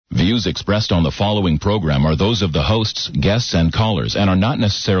Views expressed on the following program are those of the hosts, guests, and callers, and are not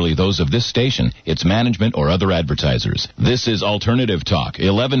necessarily those of this station, its management, or other advertisers. This is Alternative Talk,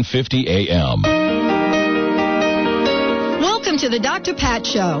 1150 a.m. Welcome to the Dr. Pat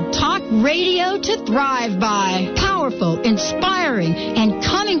Show. Talk radio to thrive by. Powerful, inspiring, and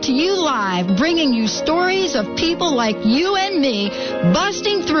coming to you live, bringing you stories of people like you and me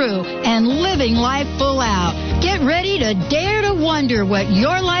busting through and living life full out. Get ready to dare to wonder what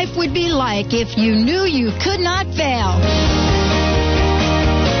your life would be like if you knew you could not fail.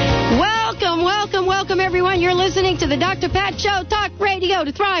 Welcome, welcome, welcome, everyone. You're listening to the Dr. Pat Show. Talk radio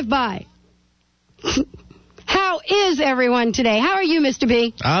to thrive by. How is everyone today? How are you, Mr.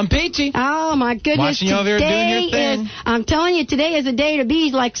 B? I'm peachy. Oh, my goodness. Watching you over here doing your thing. I'm telling you, today is a day to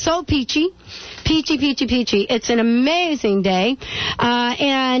be like so peachy. Peachy, peachy, peachy. It's an amazing day.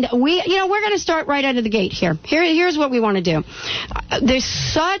 And we're going to start right out of the gate here. Here's what we want to do. There's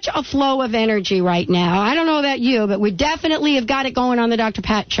such a flow of energy right now. I don't know about you, but we definitely have got it going on the Dr.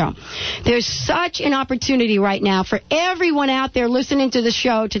 Pat Show. There's such an opportunity right now for everyone out there listening to the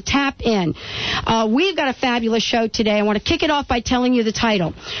show to tap in. We've got a fabulous show today. I want to kick it off by telling you the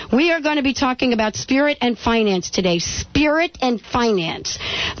title. We are going to be talking about spirit and finance today. Spirit and finance.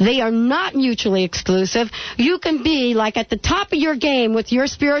 They are not mutually exclusive. You can be like at the top of your game with your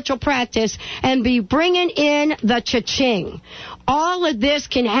spiritual practice and be bringing in the cha-ching. All of this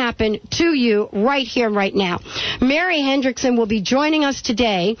can happen to you right here, right now. Mary Hendrickson will be joining us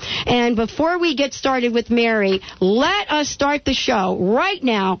today. And before we get started with Mary, let us start the show right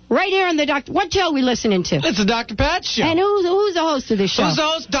now, right here on the Doctor. What show are we listening to? It's the Dr. Pat Show. And who's the host of this show? Who's the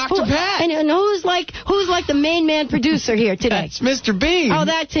host? Dr. Pat. And who's like the main man producer here today? That's Mr. B. Oh,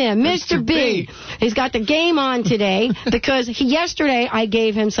 that's him, Mr. B. He's got the game on today because yesterday I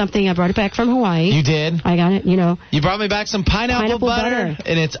gave him something. I brought it back from Hawaii. You did? I got it, You brought me back some pineapple butter,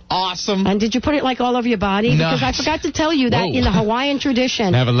 and it's awesome. And did you put it like all over your body? No. Because I forgot to tell you that in the Hawaiian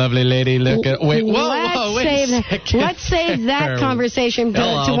tradition. Have a lovely lady look at... Wait, wait a second. Let's save that conversation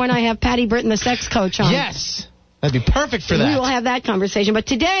to when I have Patty Britton, the sex coach, on. Yes. That'd be perfect for that. We will have that conversation. But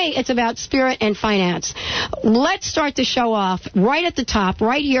today, it's about spirit and finance. Let's start the show off right at the top,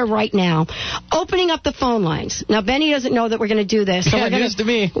 right here, right now, opening up the phone lines. Now, Benny doesn't know that we're going to do this. So news to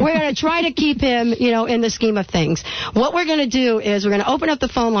me. We're going to try to keep him, in the scheme of things. What we're going to do is we're going to open up the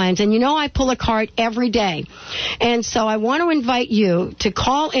phone lines. And I pull a card every day. And so I want to invite you to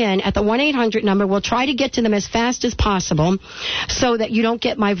call in at the 1-800 number. We'll try to get to them as fast as possible so that you don't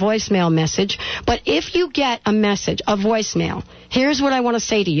get my voicemail message. But if you get a message, a voicemail, here's what I want to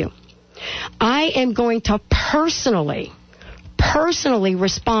say to you. I am going to personally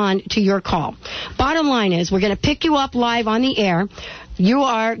respond to your call. Bottom line is we're going to pick you up live on the air. You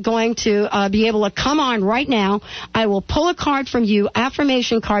are going to be able to come on right now. I will pull a card from you,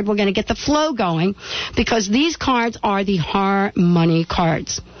 affirmation card. We're going to get the flow going because these cards are the Harmony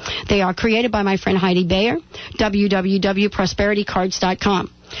cards. They are created by my friend Heidi Bayer, www.prosperitycards.com.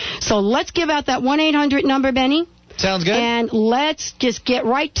 So let's give out that 1-800 number, Benny. Sounds good. And let's just get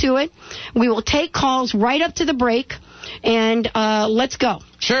right to it. We will take calls right up to the break, and let's go.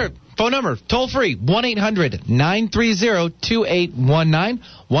 Sure. Phone number, toll free, 1-800-930-2819,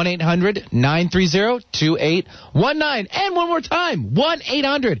 1-800-930-2819. And one more time,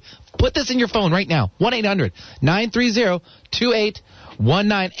 1-800. Put this in your phone right now, 1-800-930-2819.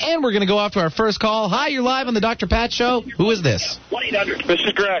 And we're going to go off to our first call. Hi, you're live on the Dr. Pat Show. Who is this? 1-800. This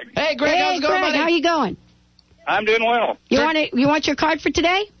is Greg. Hey, Greg, how's it going, buddy? How you going? I'm doing well. You want your card for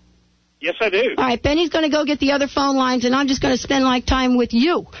today? Yes, I do. All right, Benny's going to go get the other phone lines, and I'm just going to spend time with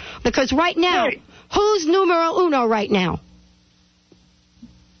you. Because right now, who's numero uno right now?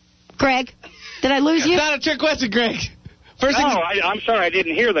 Greg, did I lose you? It's not a trick question, Greg. I'm sorry, I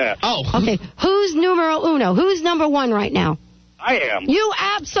didn't hear that. Oh. Okay, who's numero uno? Who's number one right now? I am.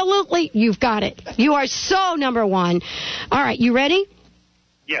 You've got it. You are so number one. All right, you ready?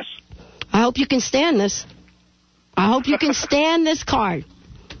 Yes. I hope you can stand this. I hope you can stand this card.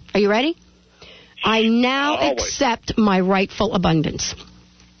 Are you ready? I now accept my rightful abundance.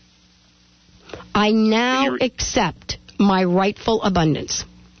 I now accept my rightful abundance.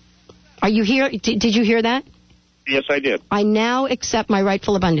 Are you here? Did you hear that? Yes, I did. I now accept my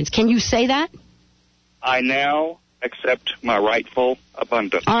rightful abundance. Can you say that? I now accept my rightful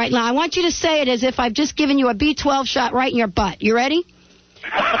abundance. All right, now I want you to say it as if I've just given you a B12 shot right in your butt. You ready?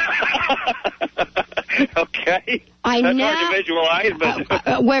 Okay. That's hard to visualize,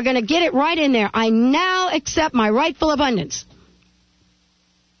 but... we're going to get it right in there. I now accept my rightful abundance.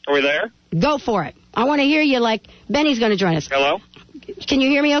 Are we there? Go for it. I want to hear you like Benny's going to join us. Hello? Can you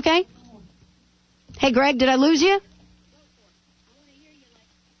hear me okay? Hey, Greg, did I lose you?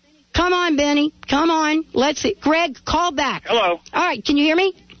 Come on, Benny. Come on. Let's see. Greg, call back. Hello. All right. Can you hear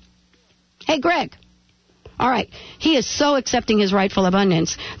me? Hey, Greg. All right. He is so accepting his rightful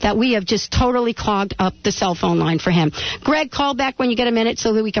abundance that we have just totally clogged up the cell phone line for him. Greg, call back when you get a minute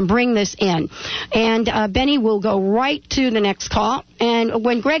so that we can bring this in. And Benny will go right to the next call. And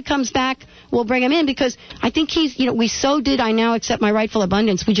when Greg comes back, we'll bring him in because I think he's, we so did I now accept my rightful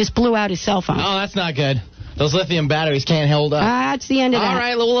abundance. We just blew out his cell phone. Oh, that's not good. Those lithium batteries can't hold up. That's the end of that. All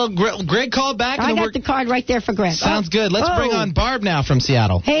right, well, Greg called back. I got the card right there for Greg. Sounds good. Let's bring on Barb now from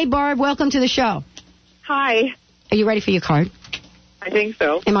Seattle. Hey, Barb, welcome to the show. Hi. Are you ready for your card? I think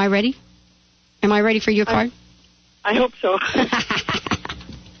so. Am I ready? Am I ready for your card? I hope so.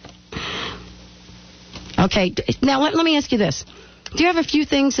 Okay. Now, let me ask you this. Do you have a few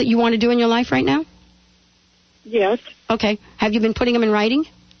things that you want to do in your life right now? Yes. Okay. Have you been putting them in writing?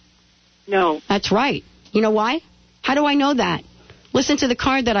 No. That's right. You know why? How do I know that? Listen to the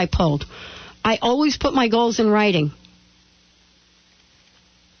card that I pulled. I always put my goals in writing.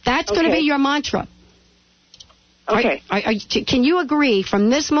 That's going to be your mantra. Okay. Can you agree from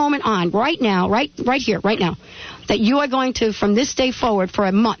this moment on, right now, right here, right now, that you are going to, from this day forward, for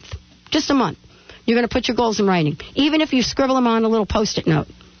a month, just a month, you're going to put your goals in writing, even if you scribble them on a little Post-it note?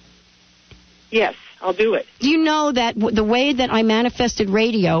 Yes, I'll do it. Do you know that the way that I manifested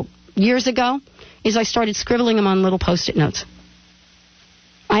radio years ago is I started scribbling them on little Post-it notes?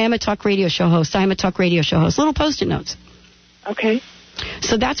 I am a talk radio show host. I am a talk radio show host. Little Post-it notes. Okay.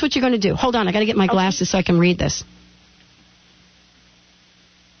 So that's what you're going to do. Hold on, I got to get my glasses so I can read this.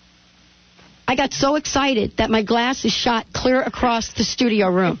 I got so excited that my glasses shot clear across the studio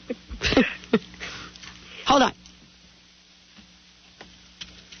room. Hold on.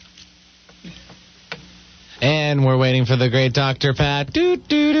 And we're waiting for the great Dr. Pat. Okay.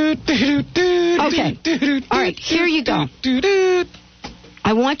 All right, here you go.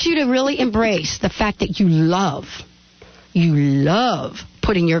 I want you to really embrace the fact that you love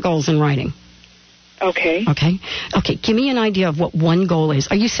putting your goals in writing. Okay. Okay. Give me an idea of what one goal is.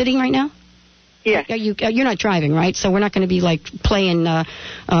 Are you sitting right now? Yeah. You're not driving, right? So we're not going to be like playing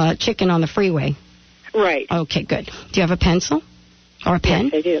chicken on the freeway. Right. Okay, good. Do you have a pencil or a pen?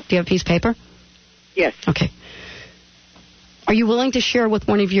 Yes, I do. Do you have a piece of paper? Yes. Okay. Are you willing to share what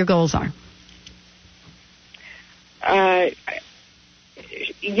one of your goals are?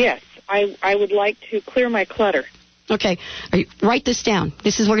 Yes. I would like to clear my clutter. Okay. Write this down.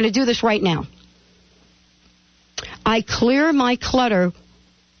 We're going to do this right now. I clear my clutter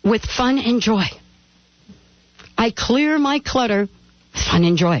with fun and joy. I clear my clutter with fun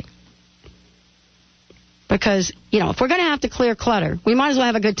and joy. Because, if we're going to have to clear clutter, we might as well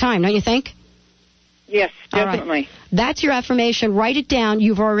have a good time, don't you think? Yes, definitely. All right. That's your affirmation. Write it down.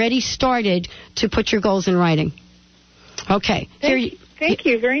 You've already started to put your goals in writing. Okay. Thank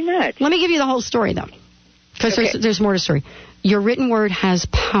you very much. Let me give you the whole story, though, because there's more to the story. Your written word has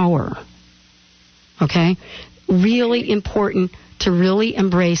power. Okay? Really important to really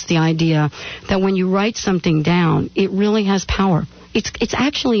embrace the idea that when you write something down, it really has power. It's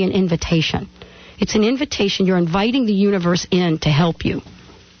actually an invitation. It's an invitation. You're inviting the universe in to help you.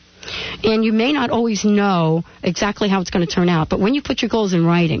 And you may not always know exactly how it's going to turn out, but when you put your goals in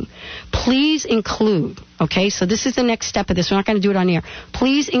writing, please include, okay, so this is the next step of this. We're not going to do it on air.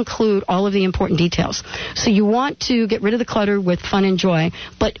 Please include all of the important details. So you want to get rid of the clutter with fun and joy,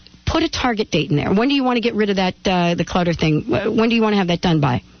 but put a target date in there. When do you want to get rid of that, the clutter thing? When do you want to have that done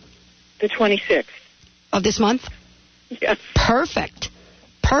by? The 26th. Of this month? Yes. Perfect.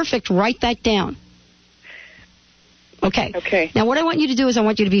 Write that down. Okay. Now, what I want you to do is I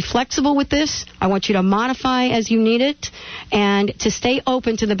want you to be flexible with this. I want you to modify as you need it and to stay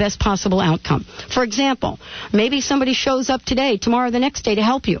open to the best possible outcome. For example, maybe somebody shows up today, tomorrow, the next day to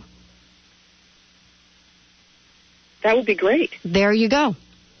help you. That would be great. There you go.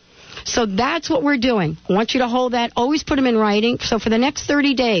 So that's what we're doing. I want you to hold that. Always put them in writing. So for the next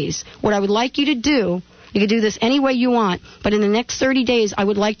 30 days, what I would like you to do, you can do this any way you want, but in the next 30 days, I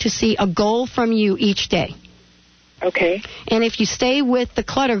would like to see a goal from you each day. Okay. And if you stay with the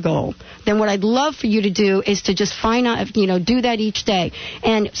clutter goal, then what I'd love for you to do is to just find out, do that each day.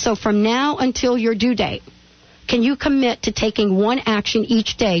 And so from now until your due date, can you commit to taking one action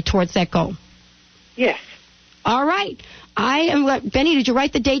each day towards that goal? Yes. All right. Benny, did you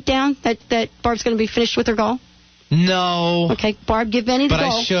write the date down that Barb's going to be finished with her goal? No. Okay, Barb, give Benny the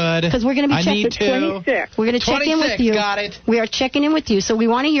goal. But I should. Because we're going to be checking. Need to. 26. We're going to check in with you. Got it. We are checking in with you, so we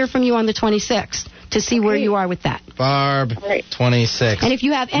want to hear from you on the 26th to see where you are with that. Barb, 26. And if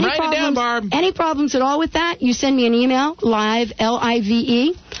you have any Write it down, Barb. any problems at all with that, you send me an email, live,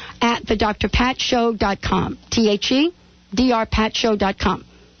 L-I-V-E, at thedrpatshow.com, THEDRPatShow.com.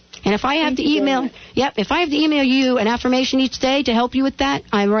 And if I have to email, if I have to email you an affirmation each day to help you with that,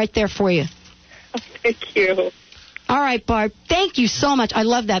 I'm right there for you. Thank you. All right, Barb. Thank you so much. I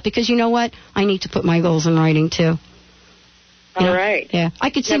love that because you know what? I need to put my goals in writing too. All right. Yeah. I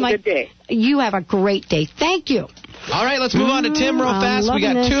could see have a good day. You have a great day. Thank you. All right, let's move on to Tim real fast. We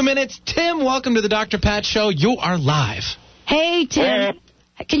got 2 minutes. Tim, welcome to the Dr. Pat Show. You are live. Hey, Tim.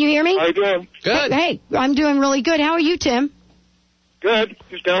 Can you hear me? How you doing? Good. Hey, I'm doing really good. How are you, Tim? Good.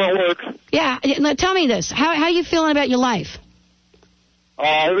 Just down at work. Yeah. Tell me this. How are you feeling about your life?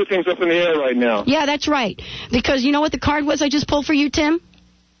 Everything's up in the air right now. Yeah, that's right. Because you know what the card was I just pulled for you, Tim?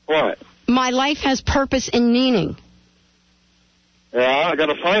 What? My life has purpose and meaning. Yeah, I got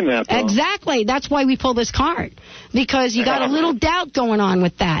to find that, though. Exactly. That's why we pull this card. Because you got a little doubt going on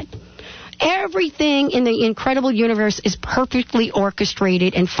with that. Everything in the incredible universe is perfectly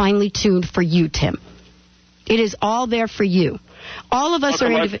orchestrated and finely tuned for you, Tim. It is all there for you. All of us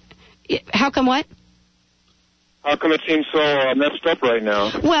are individual. How come what? How come it seems so messed up right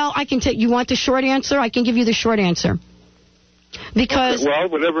now? Well, I can tell you. Want the short answer? I can give you the short answer. Because. Okay, well,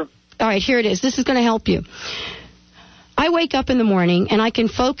 whatever. All right, here it is. This is going to help you. I wake up in the morning and I can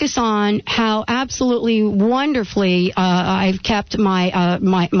focus on how absolutely wonderfully I've kept my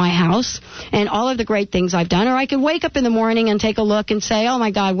house and all of the great things I've done. Or I can wake up in the morning and take a look and say, oh,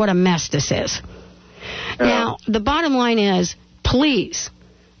 my God, what a mess this is. Yeah. Now, the bottom line is, please,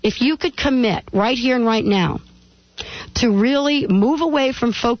 if you could commit right here and right now to really move away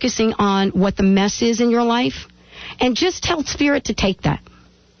from focusing on what the mess is in your life and just tell Spirit to take that.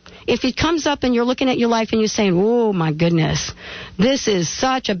 If it comes up and you're looking at your life and you're saying, oh, my goodness, this is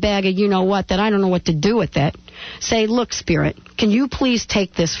such a bag of you-know-what that I don't know what to do with it, say, look, Spirit, can you please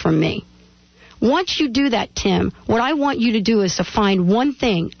take this from me? Once you do that, Tim, what I want you to do is to find one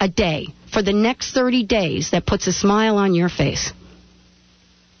thing a day for the next 30 days that puts a smile on your face.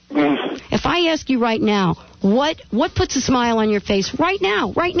 If I ask you right now, what puts a smile on your face right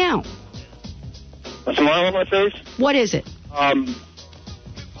now? A smile on my face? What is it?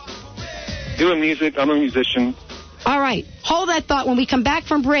 Doing music. I'm a musician. All right. Hold that thought. When we come back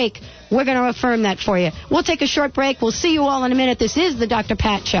from break, we're going to affirm that for you. We'll take a short break. We'll see you all in a minute. This is the Dr.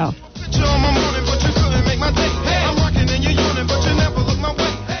 Pat Show.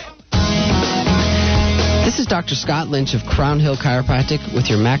 This is Dr. Scott Lynch of Crown Hill Chiropractic with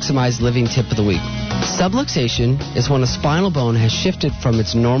your Maximized Living Tip of the Week. Subluxation is when a spinal bone has shifted from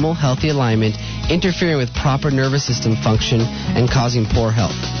its normal, healthy alignment, interfering with proper nervous system function and causing poor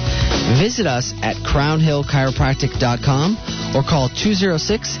health. Visit us at crownhillchiropractic.com or call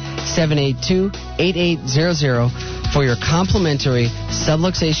 206-782-8800 for your complimentary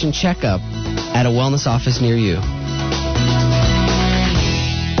subluxation checkup at a wellness office near you.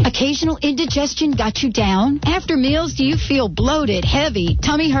 Occasional indigestion got you down? After meals, do you feel bloated, heavy,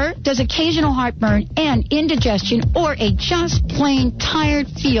 tummy hurt? Does occasional heartburn and indigestion or a just plain tired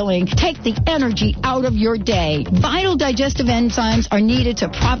feeling take the energy out of your day? Vital digestive enzymes are needed to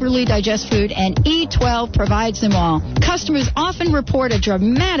properly digest food, and E12 provides them all. Customers often report a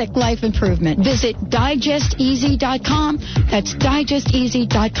dramatic life improvement. Visit digesteasy.com. That's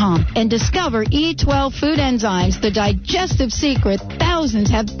digesteasy.com and discover E12 food enzymes, the digestive secret thousands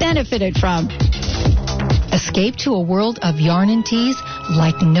have benefited from. Escape to a world of yarn and teas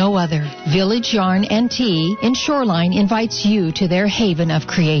like no other. Village Yarn and Tea in Shoreline invites you to their haven of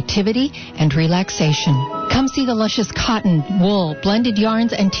creativity and relaxation. Come see the luscious cotton, wool, blended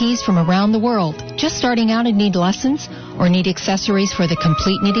yarns and teas from around the world. Just starting out and need lessons or need accessories for the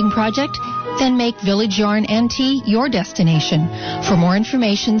complete knitting project? Then make Village Yarn and Tea your destination. For more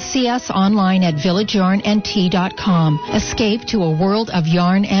information, see us online at villageyarnandtea.com. Escape to a world of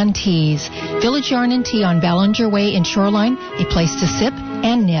yarn and teas. Village Yarn and Tea on Ballinger Way in Shoreline, a place to sip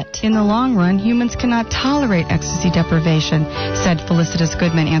and knit. In the long run, humans cannot tolerate ecstasy deprivation, said Felicitas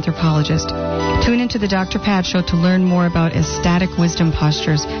Goodman, anthropologist. Tune into the Dr. Pat Show to learn more about ecstatic wisdom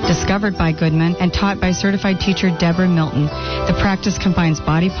postures, discovered by Goodman and taught by certified teacher Deborah Milton. The practice combines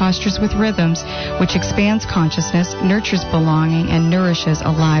body postures with rhythms, which expands consciousness, nurtures belonging, and nourishes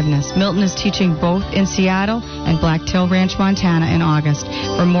aliveness. Milton is teaching both in Seattle and Blacktail Ranch, Montana in August.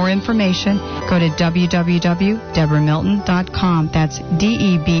 For more information, go to www.deborahmilton.com. That's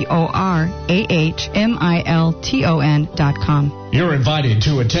DeborahMilton.com. You're invited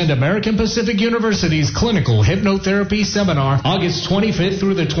to attend American Pacific University's Clinical Hypnotherapy Seminar August 25th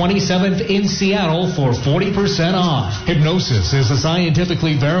through the 27th in Seattle for 40% off. Hypnosis is a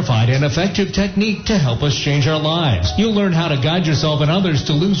scientifically verified and effective technique to help us change our lives. You'll learn how to guide yourself and others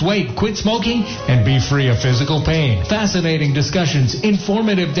to lose weight, quit smoking, and be free of physical pain. Fascinating discussions,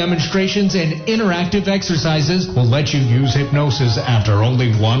 informative demonstrations, and interactive exercises will let you use hypnosis after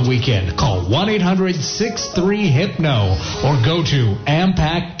only one weekend. Call 1-800-63-HYPNO or go to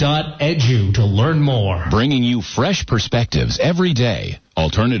ampac.edu to learn more. Bringing you fresh perspectives every day.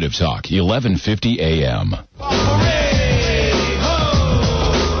 Alternative Talk, 1150 a.m.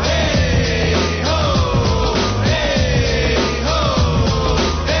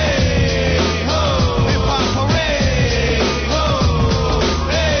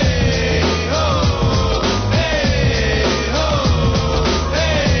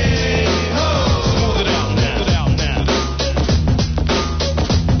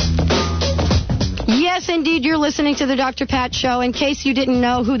 Indeed, you're listening to the Dr. Pat Show. In case you didn't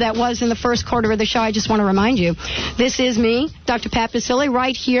know who that was in the first quarter of the show, I just want to remind you, this is me, Dr. Pat Basile,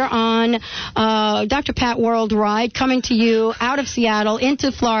 right here on Dr. Pat Worldwide, coming to you out of Seattle,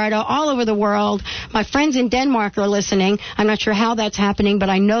 into Florida, all over the world. My friends in Denmark are listening. I'm not sure how that's happening, but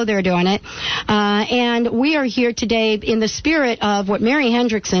I know they're doing it. And we are here today in the spirit of what Mary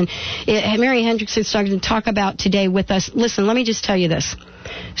Hendrickson started to talk about today with us. Listen, let me just tell you this.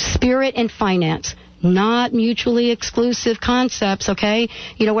 Spirit and finance. Not mutually exclusive concepts, okay?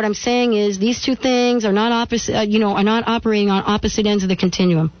 You know what I'm saying is these two things are not opposite, are not operating on opposite ends of the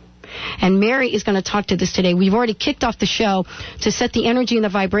continuum. And Mary is going to talk to this today. We've already kicked off the show to set the energy and the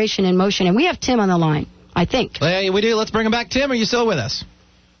vibration in motion, and we have Tim on the line, I think. Hey, we do. Let's bring him back. Tim, are you still with us?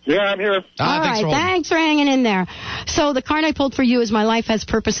 Yeah, I'm here. All right, thanks for hanging in there. So the card I pulled for you is My Life Has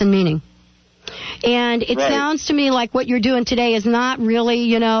Purpose and Meaning. And it sounds to me like what you're doing today is not really,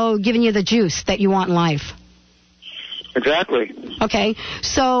 giving you the juice that you want in life. Exactly. Okay.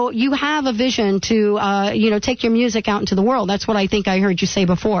 So you have a vision to, take your music out into the world. That's what I think I heard you say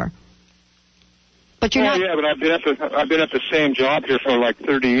before. But you're not. Yeah, but I've been at the same job here for like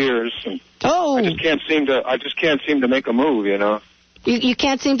 30 years. And I just can't seem to make a move, You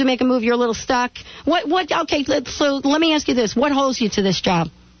can't seem to make a move. You're a little stuck. Okay, so let me ask you this. What holds you to this job?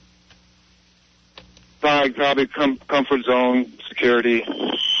 Probably comfort zone, security,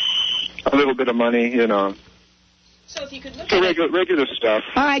 a little bit of money, So if you could look at regular stuff.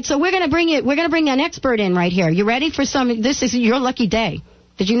 All right, so we're going to bring an expert in right here. You ready for some? This is your lucky day.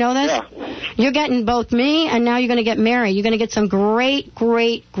 Did you know this? Yeah. You're getting both me and now you're going to get Mary. You're going to get some great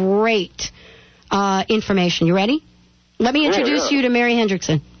information. You ready? Let me introduce you to Mary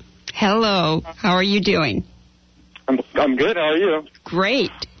Hendrickson. Hello. How are you doing? I'm good. How are you?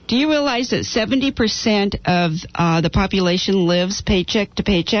 Great. Do you realize that 70% of the population lives paycheck to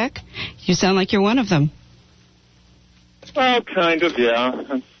paycheck? You sound like you're one of them. Well, kind of,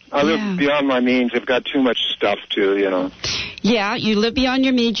 yeah. I live beyond my means. I've got too much stuff, too, Yeah, you live beyond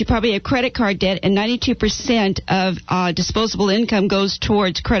your means. You probably have credit card debt, and 92% of disposable income goes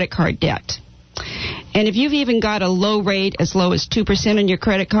towards credit card debt. And if you've even got a low rate as low as 2% on your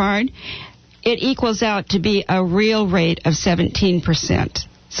credit card, it equals out to be a real rate of 17%.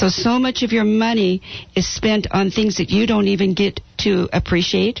 So much of your money is spent on things that you don't even get to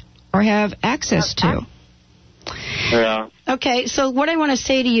appreciate or have access to. Yeah. Okay, so what I want to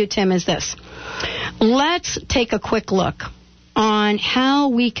say to you, Tim, is this. Let's take a quick look on how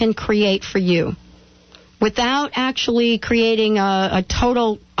we can create for you without actually creating a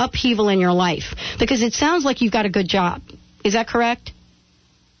total upheaval in your life. Because it sounds like you've got a good job. Is that correct?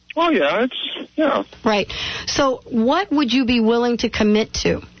 Oh, yeah, yeah. Right. So what would you be willing to commit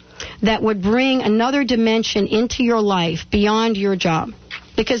to that would bring another dimension into your life beyond your job?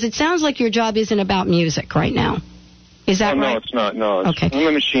 Because it sounds like your job isn't about music right now. Is that right? No, it's not. No, okay. I'm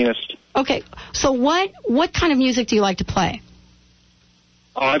a machinist. Okay. So what kind of music do you like to play?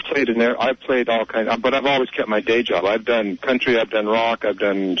 Oh, I've played in there. I've played all kinds, but I've always kept my day job. I've done country, I've done rock, I've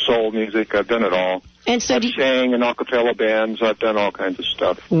done soul music, I've done it all. And so I've sang in a cappella bands. I've done all kinds of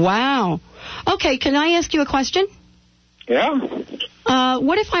stuff. Wow. Okay, can I ask you a question? Yeah.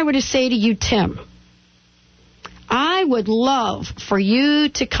 What if I were to say to you, Tim, I would love for you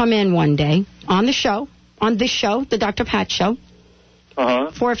to come in one day on this show, the Dr. Pat Show,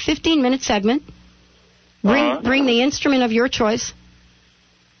 for a 15-minute segment, bring the instrument of your choice,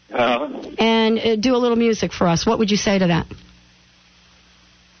 and do a little music for us. What would you say to that?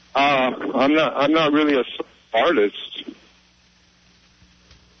 I'm not really an artist.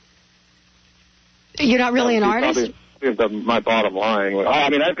 You're not really an artist? Probably my bottom line. I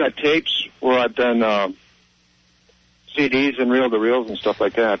mean, I've got tapes where I've done CDs and reel-to-reels and stuff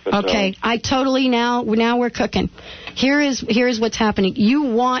like that. But, okay, I totally now we're cooking. Here's what's happening. You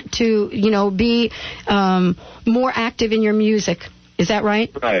want to, be more active in your music. Is that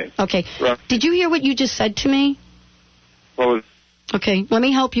right? Right. Okay. Right. Did you hear what you just said to me? Well, okay, let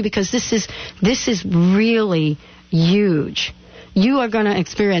me help you because this is really huge. You are going to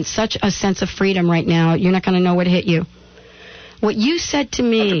experience such a sense of freedom right now. You're not going to know what hit you. What you said to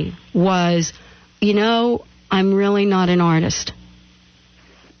me was, I'm really not an artist.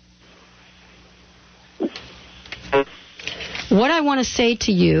 What I want to say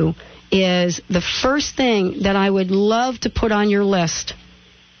to you is the first thing that I would love to put on your list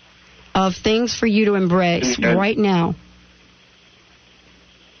of things for you to embrace right now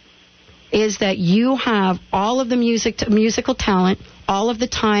is that you have all of the musical talent, all of the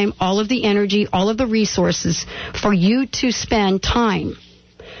time, all of the energy, all of the resources for you to spend time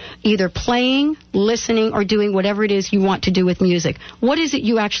either playing, listening, or doing whatever it is you want to do with music. What is it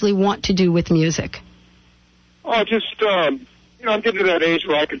you actually want to do with music? Oh, just, I'm getting to that age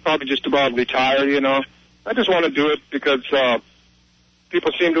where I could probably just about retire, I just want to do it because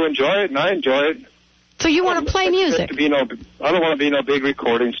people seem to enjoy it, and I enjoy it. So you want to play music? I don't want to be no big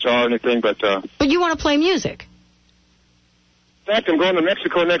recording star or anything, but... But you want to play music? In fact, I'm going to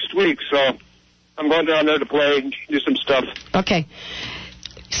Mexico next week, so I'm going down there to play, do some stuff. Okay.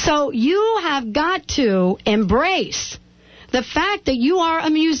 So you have got to embrace the fact that you are a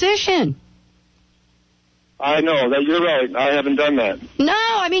musician. I know, that you're right. I haven't done that.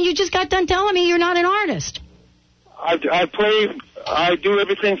 No, you just got done telling me you're not an artist. I do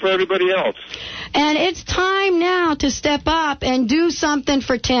everything for everybody else. And it's time now to step up and do something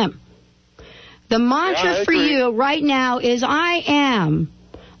for Tim. The mantra for you right now is I am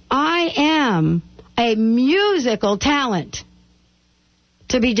a musical talent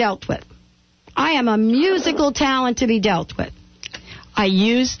to be dealt with. I am a musical talent to be dealt with. I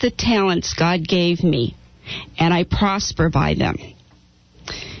use the talents God gave me, and I prosper by them.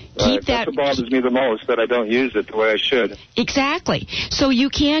 That's what bothers me the most, that I don't use it the way I should. Exactly. So you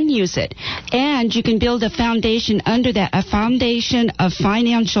can use it, and you can build a foundation under that, a foundation of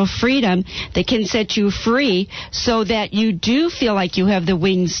financial freedom that can set you free so that you do feel like you have the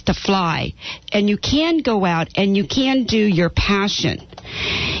wings to fly, and you can go out and you can do your passion.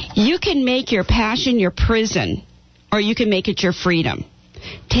 You can make your passion your prison, or you can make it your freedom.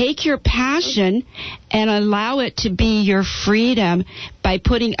 Take your passion and allow it to be your freedom by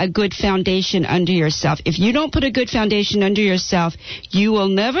putting a good foundation under yourself. If you don't put a good foundation under yourself, you will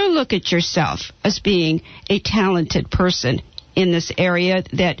never look at yourself as being a talented person in this area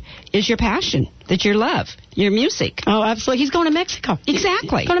that is your passion, that you love, your music. Oh, absolutely. He's going to Mexico.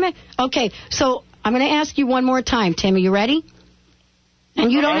 Exactly. Okay, so I'm going to ask you one more time, Tim. Are you ready?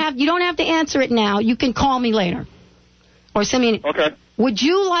 And you don't have to answer it now. You can call me later. Or send me Okay. Would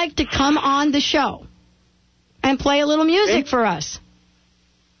you like to come on the show and play a little music for us?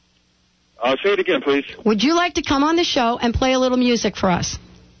 Say it again, please. Would you like to come on the show and play a little music for us?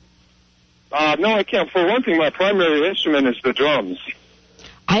 No, I can't. For one thing, my primary instrument is the drums.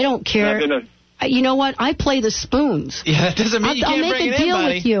 I don't care. You know what? I play the spoons. Yeah, that doesn't mean you can't bring it in, buddy. I'll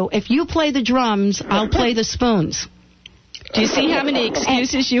make a deal with you. If you play the drums, I'll play the spoons. Do you see how many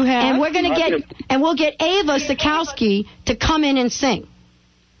excuses you have? And we're going to we'll get Ava Sikowski to come in and sing.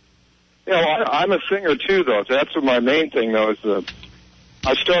 I'm a singer too, though. That's what my main thing, though, is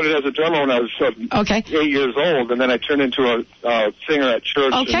I started as a drummer when I was 8 years old, and then I turned into a singer at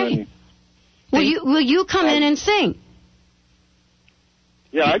church. Okay. And will you come in and sing?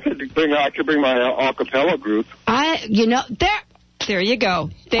 Yeah, I could bring my a cappella group. There you go.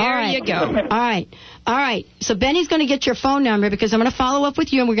 You go. All right. So Benny's going to get your phone number because I'm going to follow up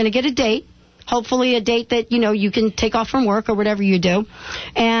with you, and we're going to get a date. Hopefully a date that, you can take off from work or whatever you do.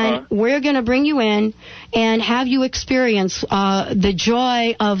 And we're going to bring you in and have you experience the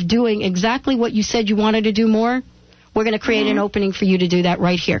joy of doing exactly what you said you wanted to do more. We're going to create an opening for you to do that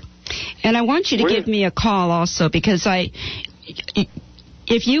right here. And I want you to give me a call also because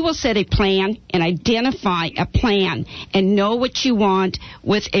if you will set a plan and identify a plan and know what you want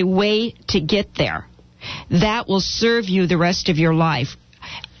with a way to get there, that will serve you the rest of your life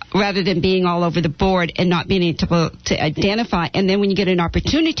rather than being all over the board and not being able to identify. And then when you get an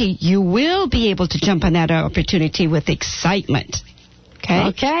opportunity, you will be able to jump on that opportunity with excitement. Okay?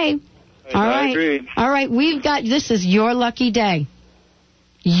 Okay. I agree. All right. This is your lucky day.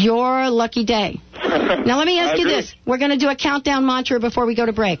 Your lucky day. Now, let me ask you this. We're going to do a countdown mantra before we go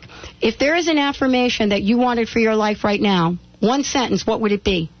to break. If there is an affirmation that you wanted for your life right now, one sentence, what would it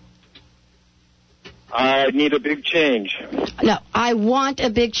be? I need a big change. No, I want a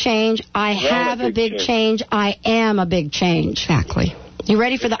big change. I have a big change. I am a big change. Exactly. You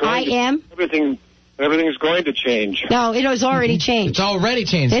ready for the I am? Everything's going to change. No, it has already changed. It's already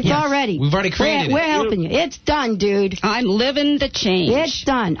changed. It's already. We've already created it. We're helping you. It's done, dude. I'm living the change. It's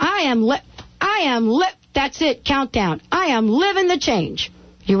done. I am That's it. Countdown. I am living the change.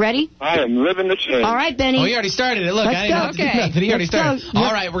 You ready? I am living the change. All right, Benny. Oh, he already started it. Look, Let's I didn't have to do nothing. He already started. Go.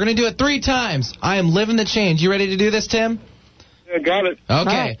 All right, we're going to do it 3 times. I am living the change. You ready to do this, Tim? Yeah, got it. Okay.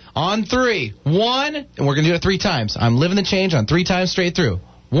 Right. On 3. 1, and we're going to do it 3 times. I'm living the change on 3 times straight through.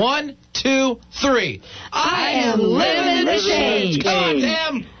 1, 2, 3. I am living the change. Come on,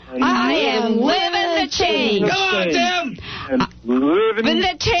 Tim. I am living the change. Come on, Tim. And living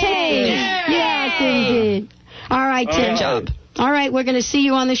the change. Yes, indeed. All right, Tim. Good job. All right, we're going to see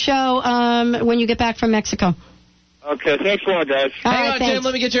you on the show when you get back from Mexico. Okay, thanks a lot, guys. Hang on, Tim.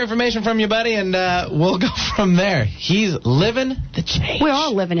 Let me get your information from you, buddy, and we'll go from there. He's living the change. We're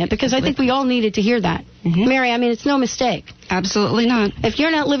all living it because I think we all needed to hear that. Mm-hmm. Mary, I mean, it's no mistake. Absolutely not. If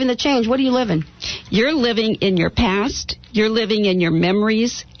you're not living the change, what are you living? You're living in your past. You're living in your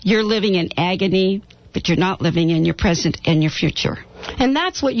memories. You're living in agony, but you're not living in your present and your future. And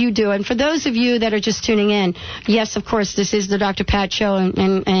that's what you do. And for those of you that are just tuning in, yes, of course, this is the Dr. Pat Show,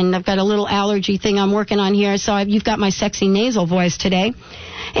 and I've got a little allergy thing I'm working on here, so you've got my sexy nasal voice today.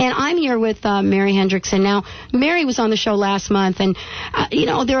 And I'm here with Mary Hendrickson. Now, Mary was on the show last month, and,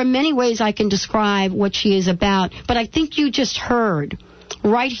 there are many ways I can describe what she is about, but I think you just heard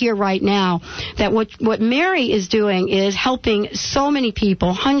right here, right now, that what Mary is doing is helping so many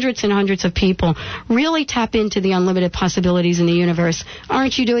people, hundreds and hundreds of people, really tap into the unlimited possibilities in the universe.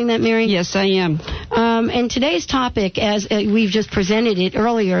 Aren't you doing that, Mary? Yes, I am. And today's topic, as we've just presented it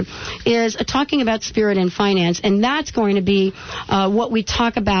earlier, is talking about spirit and finance, and that's going to be what we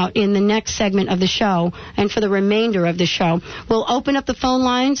talk about in the next segment of the show and for the remainder of the show. We'll open up the phone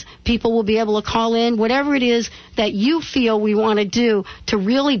lines. People will be able to call in, whatever it is that you feel we want to do to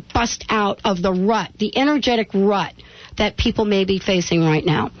really bust out of the rut, the energetic rut that people may be facing right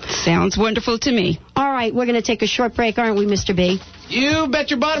now. Sounds wonderful to me. All right, we're going to take a short break, aren't we, Mr. B? You bet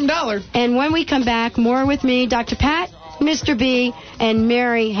your bottom dollar. And when we come back, more with me, Dr. Pat, Mr. B, and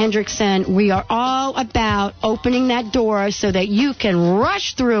Mary Hendrickson. We are all about opening that door so that you can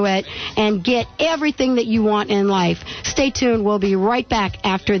rush through it and get everything that you want in life. Stay tuned. We'll be right back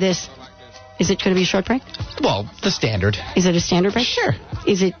after this. Is it going to be a short break? Well, the standard. Is it a standard break? Sure.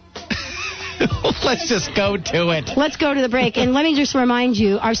 Is it? Let's just go to it. Let's go to the break. And let me just remind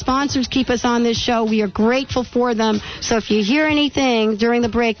you, our sponsors keep us on this show. We are grateful for them. So if you hear anything during the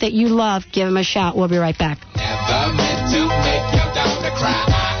break that you love, give them a shout. We'll be right back. Never meant to make your daughter cry.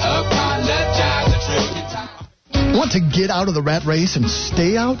 I apologize a trillion times. Want to get out of the rat race and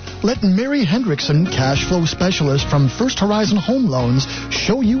stay out? Let Mary Hendrickson, cash flow specialist from First Horizon Home Loans,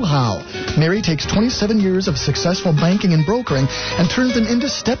 show you how. Mary takes 27 years of successful banking and brokering and turns them into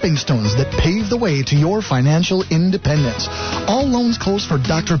stepping stones that pave the way to your financial independence. All loans closed for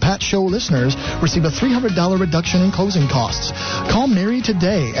Dr. Pat Show listeners receive a $300 reduction in closing costs. Call Mary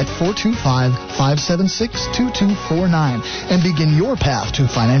today at 425-576-2249 and begin your path to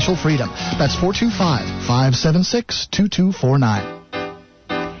financial freedom. That's 425-576-2249.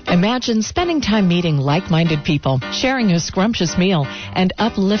 Imagine spending time meeting like-minded people, sharing a scrumptious meal, and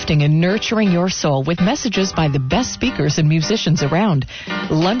uplifting and nurturing your soul with messages by the best speakers and musicians around.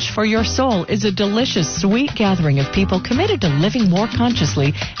 Lunch for Your Soul is a delicious, sweet gathering of people committed to living more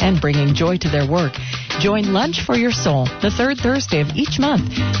consciously and bringing joy to their work. Join Lunch for Your Soul the third Thursday of each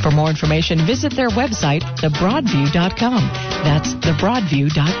month. For more information, visit their website, thebroadview.com. That's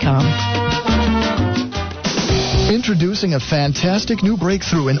thebroadview.com. Introducing a fantastic new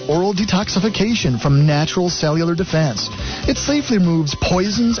breakthrough in oral detoxification from Natural Cellular Defense. It safely removes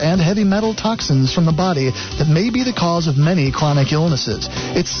poisons and heavy metal toxins from the body that may be the cause of many chronic illnesses.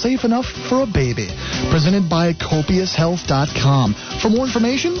 It's safe enough for a baby. Presented by CopiousHealth.com. For more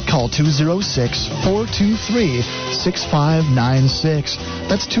information, call 206-423-6596.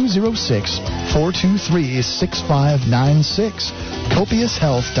 That's 206-423-6596.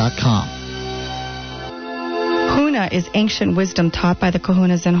 CopiousHealth.com. Huna is ancient wisdom taught by the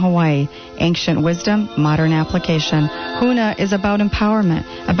kahunas in Hawaii. Ancient wisdom, modern application. Huna is about empowerment,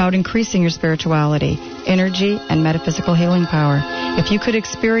 about increasing your spirituality, energy, and metaphysical healing power. If you could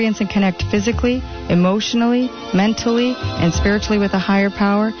experience and connect physically, emotionally, mentally, and spiritually with a higher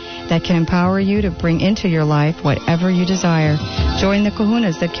power that can empower you to bring into your life whatever you desire, join the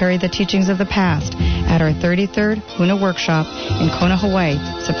kahunas that carry the teachings of the past at our 33rd Huna Workshop in Kona, Hawaii,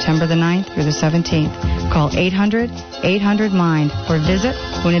 September the 9th through the 17th. Call 800-800-MIND or visit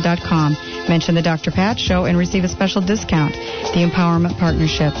Huna.com. Mention the Dr. Pat Show and receive a special discount. The Empowerment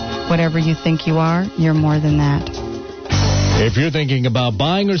Partnership. Whatever you think you are, you're more than that. If you're thinking about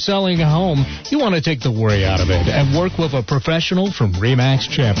buying or selling a home, you want to take the worry out of it and work with a professional from RE/MAX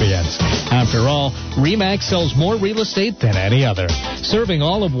Champions. After all, RE/MAX sells more real estate than any other. Serving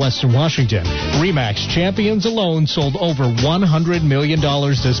all of Western Washington, RE/MAX Champions alone sold over $100 million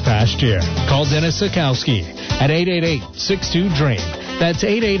this past year. Call Dennis Sikowski at 888-62-DREAM. That's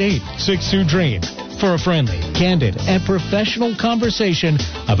 888-62-DREAM. For a friendly, candid, and professional conversation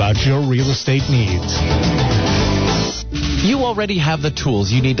about your real estate needs. You already have the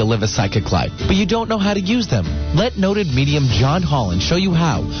tools you need to live a psychic life, but you don't know how to use them. Let noted medium John Holland show you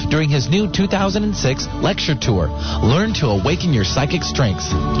how during his new 2006 lecture tour. Learn to awaken your psychic strengths.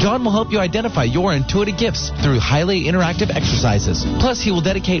 John will help you identify your intuitive gifts through highly interactive exercises. Plus, he will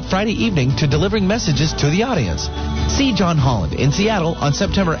dedicate Friday evening to delivering messages to the audience. See John Holland in Seattle on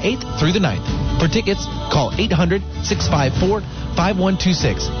September 8th through the 9th. For tickets, call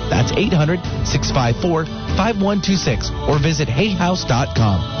 800-654-5126. That's 800-654-5126. Or visit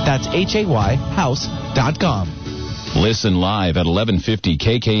hayhouse.com. That's HAY house.com. Listen live at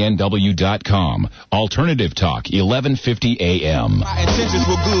 1150kknw.com. Alternative Talk, 1150 AM. My intentions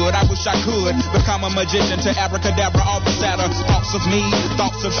were good. I wish I could become a magician to abracadabra, all the sadder. Thoughts of me,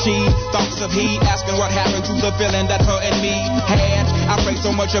 thoughts of she, thoughts of he. Asking what happened to the feeling that her and me had. I pray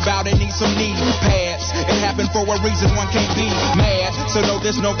so much about it, need some knee pads. It happened for a reason, one can't be mad. So know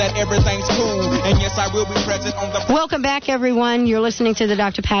this, know that everything's cool. And yes, I will be present on the... Welcome back, everyone. You're listening to the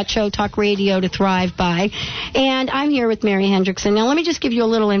Dr. Pat Show, Talk Radio to Thrive By. And I'm here with Mary Hendrickson. Now, let me just give you a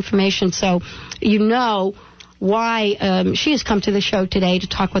little information so you know why she has come to the show today to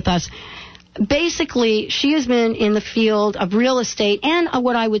talk with us. Basically, she has been in the field of real estate and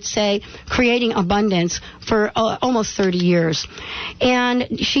what I would say creating abundance for almost 30 years.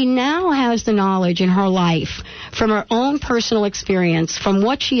 And she now has the knowledge in her life from her own personal experience, from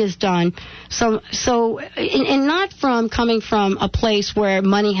what she has done, and not from coming from a place where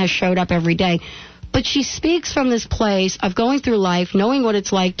money has showed up every day. But she speaks from this place of going through life, knowing what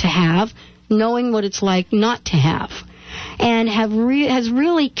it's like to have, knowing what it's like not to have, and has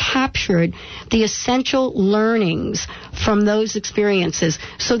really captured the essential learnings from those experiences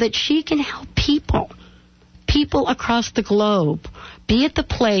so that she can help people across the globe be at the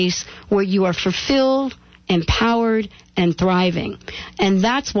place where you are fulfilled, empowered, and thriving. And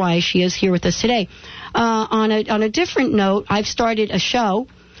that's why she is here with us today. On a different note, I've started a show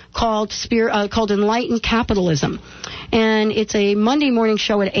called Enlightened Capitalism. And it's a Monday morning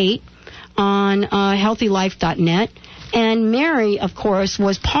show at 8 on healthylife.net. And Mary, of course,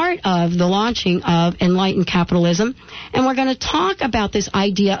 was part of the launching of Enlightened Capitalism. And we're going to talk about this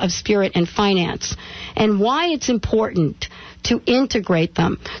idea of spirit and finance and why it's important to integrate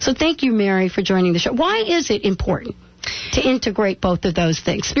them. So thank you, Mary, for joining the show. Why is it important to integrate both of those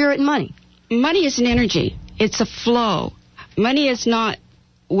things, spirit and money? Money is an energy. It's a flow. Money is not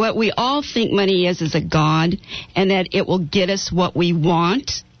what we all think money is a god, and that it will get us what we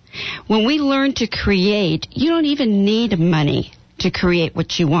want. When we learn to create, you don't even need money to create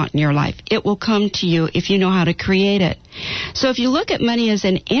what you want in your life. It will come to you if you know how to create it. So if you look at money as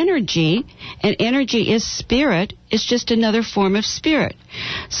an energy, and energy is spirit, it's just another form of spirit.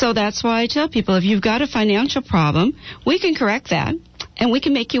 So that's why I tell people, if you've got a financial problem, we can correct that, and we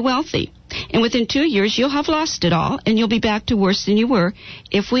can make you wealthy. And within 2 years, you'll have lost it all, and you'll be back to worse than you were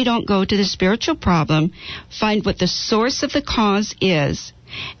if we don't go to the spiritual problem, find what the source of the cause is,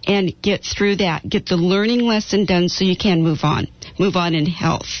 and get through that, get the learning lesson done so you can move on in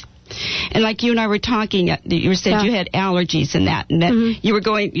health. And like you and I were talking, you said you had allergies and that you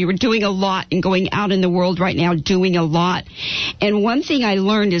were doing a lot and going out in the world right now doing a lot. And one thing I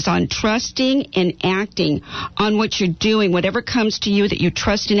learned is on trusting and acting on what you're doing, whatever comes to you that you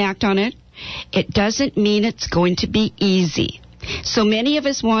trust and act on it, it doesn't mean it's going to be easy. So many of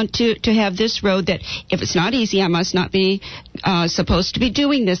us want to have this road that if it's not easy, I must not be supposed to be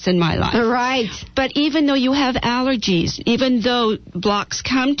doing this in my life. Right. But even though you have allergies, even though blocks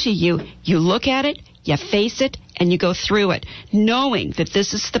come to you, you look at it, you face it, and you go through it, knowing that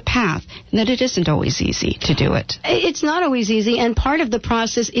this is the path and that it isn't always easy to do it. It's not always easy, and part of the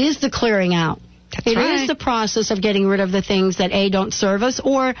process is the clearing out. It is the process of getting rid of the things that, A, don't serve us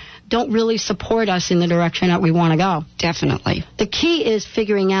or don't really support us in the direction that we want to go. Definitely. The key is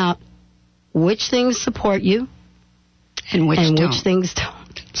figuring out which things support you and which things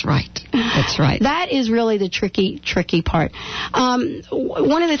don't. That's right. That's right. That is really the tricky part.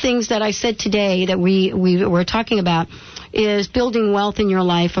 One of the things that I said today that we were talking about is building wealth in your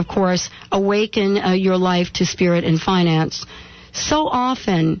life, of course, awaken your life to spirit and finance. So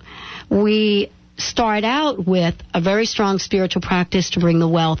often we start out with a very strong spiritual practice to bring the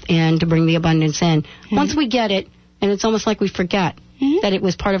wealth in, to bring the abundance in. Mm-hmm. Once we get it, and it's almost like we forget that it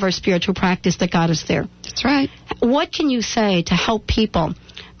was part of our spiritual practice that got us there. That's right. What can you say to help people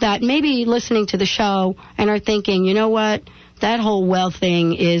that may be listening to the show and are thinking, you know what, that whole wealth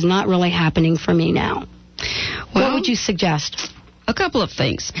thing is not really happening for me now? Well, what would you suggest? A couple of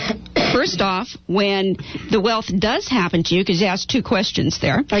things. First off, when the wealth does happen to you, because you asked two questions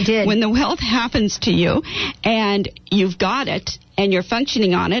there. I did. When the wealth happens to you and you've got it and you're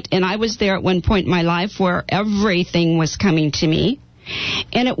functioning on it, and I was there at one point in my life where everything was coming to me,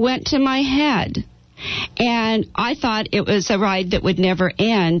 and it went to my head. And I thought it was a ride that would never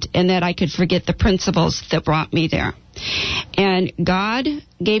end and that I could forget the principles that brought me there. And God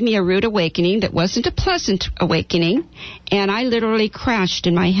gave me a rude awakening that wasn't a pleasant awakening, and I literally crashed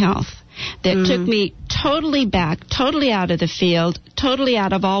in my health. That took me totally back, totally out of the field, totally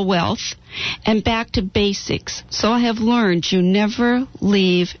out of all wealth, and back to basics. So I have learned you never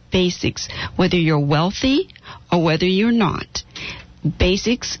leave basics, whether you're wealthy or whether you're not.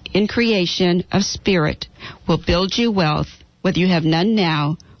 Basics in creation of spirit will build you wealth, whether you have none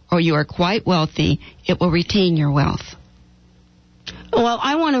now or you are quite wealthy, it will retain your wealth. Well,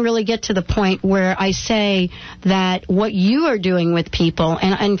 I want to really get to the point where I say that what you are doing with people,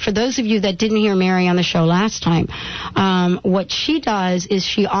 and for those of you that didn't hear Mary on the show last time, what she does is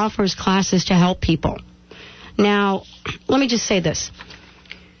she offers classes to help people. Now, let me just say this.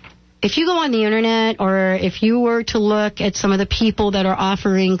 If you go on the internet, or if you were to look at some of the people that are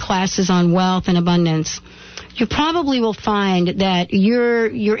offering classes on wealth and abundance, you probably will find that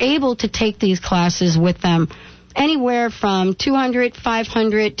you're able to take these classes with them anywhere from $200,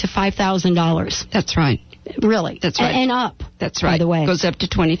 $500 to $5,000. That's right. Really. That's right. And up. That's right. By the way. Goes up to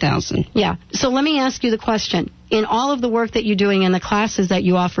 $20,000. Yeah. So let me ask you the question. In all of the work that you're doing and the classes that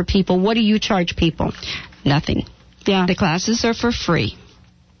you offer people, what do you charge people? Nothing. Yeah. The classes are for free.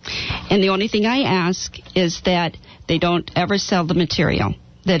 And the only thing I ask is that they don't ever sell the material,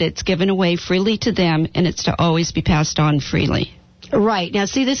 that it's given away freely to them, and it's to always be passed on freely. Right. Now,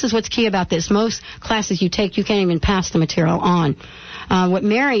 see, this is what's key about this. Most classes you take, you can't even pass the material on. What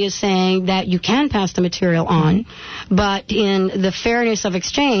Mary is saying, that you can pass the material on, but in the fairness of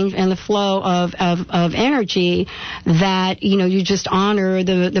exchange and the flow of energy, that, you just honor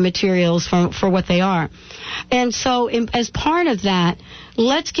the materials for what they are. And so as part of that,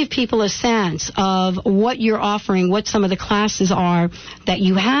 let's give people a sense of what you're offering, what some of the classes are that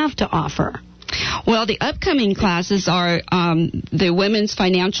you have to offer. Well, the upcoming classes are the Women's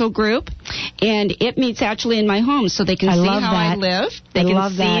Financial Group, and it meets actually in my home, so they can see how I live. They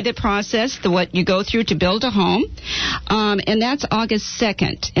can see the process, what you go through to build a home. And that's August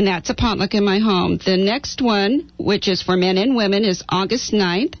 2nd, and that's a potluck in my home. The next one, which is for men and women, is August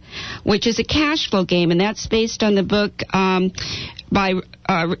 9th, which is a cash flow game, and that's based on the book by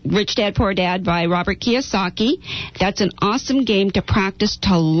Rich Dad, Poor Dad by Robert Kiyosaki. That's an awesome game to practice,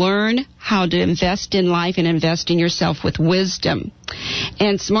 to learn how to invest in life and invest in yourself with wisdom.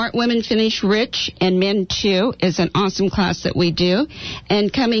 And Smart Women Finish Rich, and Men Too, is an awesome class that we do.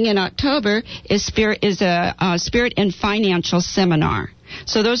 And coming in October is a Spirit and Financial Seminar.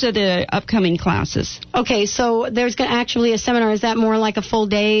 So those are the upcoming classes. Okay, so there's actually a seminar. Is that more like a full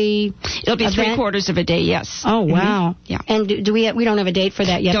day? It'll be event? 3/4 of a day, yes. Oh, wow. Yeah. And we don't have a date for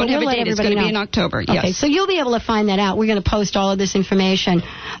that yet. Don't have a date. It's going to be in October, yes. Okay, so you'll be able to find that out. We're going to post all of this information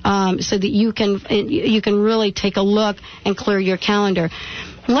so that you can really take a look and clear your calendar.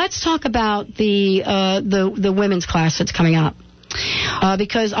 Let's talk about the women's class that's coming up.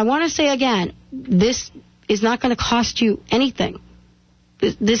 Because I want to say again, this is not going to cost you anything.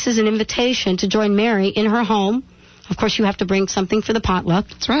 This is an invitation to join Mary in her home. Of course, you have to bring something for the potluck.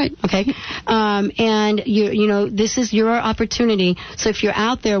 That's right. Okay. And this is your opportunity. So if you're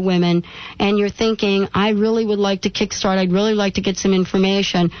out there, women, and you're thinking, I really would like to kickstart, I'd really like to get some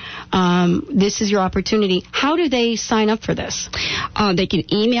information, this is your opportunity. How do they sign up for this? They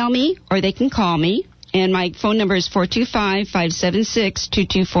can email me or they can call me. And my phone number is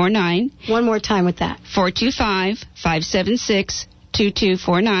 425-576-2249. One more time with that.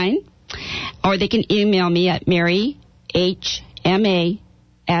 425-576-2249. Or they can email me at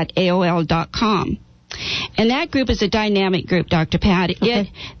maryhma@aol.com. And that group is a dynamic group, Dr. Pat.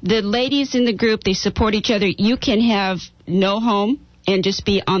 Okay. The ladies in the group, they support each other. You can have no home and just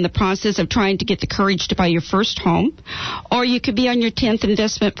be on the process of trying to get the courage to buy your first home. Or you could be on your 10th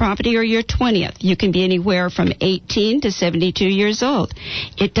investment property or your 20th. You can be anywhere from 18 to 72 years old.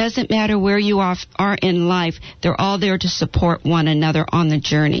 It doesn't matter where you are in life. They're all there to support one another on the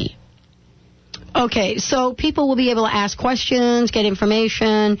journey. Okay, so people will be able to ask questions, get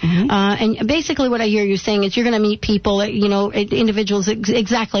information, and basically what I hear you saying is you're going to meet people, individuals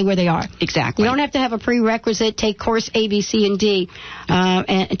exactly where they are. Exactly. You don't have to have a prerequisite, take course A, B, C, and D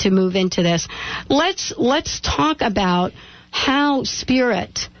and to move into this. Let's talk about how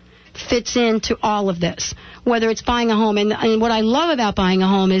spirit fits into all of this, whether it's buying a home. And what I love about buying a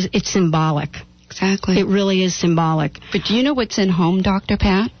home is it's symbolic. Exactly. It really is symbolic. But do you know what's in home, Dr.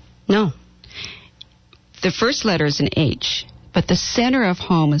 Pat? No. The first letter is an H, but the center of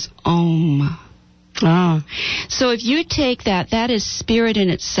home is Om. Oh. So if you take that is spirit in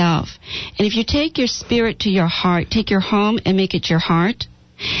itself. And if you take your spirit to your heart, take your home and make it your heart,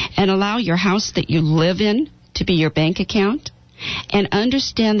 and allow your house that you live in to be your bank account, and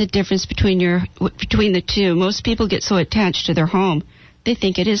understand the difference between the two. Most people get so attached to their home, they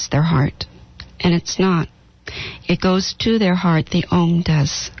think it is their heart, and it's not. It goes to their heart, the Om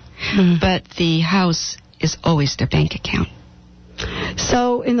does. But the house is always their bank account.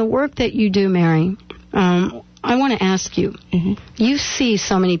 So in the work that you do, Mary, I want to ask you, you see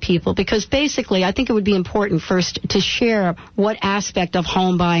so many people, because basically I think it would be important first to share what aspect of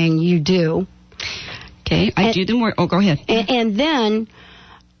home buying you do. Okay, I do the more. Oh, go ahead. And then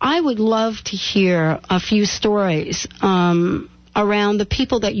I would love to hear a few stories around the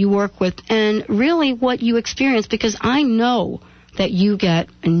people that you work with and really what you experience, because I know that you get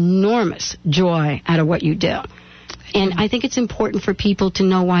enormous joy out of what you do. And I think it's important for people to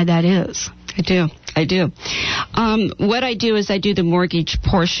know why that is. I do. What I do is I do the mortgage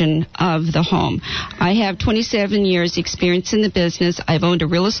portion of the home. I have 27 years experience in the business. I've owned a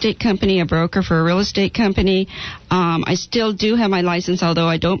real estate company, a broker for a real estate company. I still do have my license, although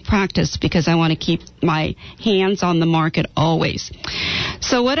I don't practice because I want to keep my hands on the market always.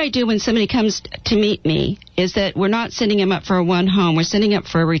 So what I do when somebody comes to meet me is that we're not setting them up for a one home. We're setting up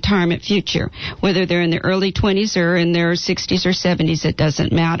for a retirement future. Whether they're in their early 20s or in their 60s or 70s, it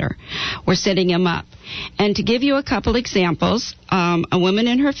doesn't matter. We're setting them up. And to give you a couple examples, a woman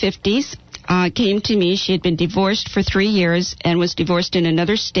in her 50s came to me. She had been divorced for 3 years and was divorced in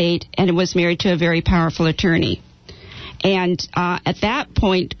another state and was married to a very powerful attorney. And at that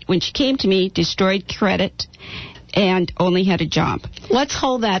point, when she came to me, destroyed credit and only had a job. Let's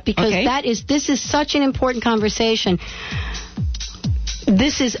hold that, because this is such an important conversation.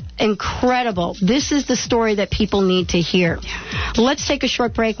 This is incredible. This is the story that people need to hear. Let's take a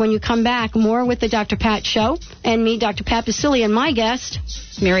short break. When you come back, more with the Dr. Pat Show and me, Dr. Pat Basili, and my guest,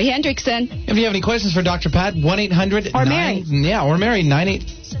 Mary Hendrickson. If you have any questions for Dr. Pat, 1-800... Or Mary. Yeah, or Mary,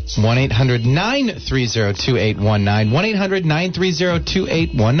 1-800-930-2819.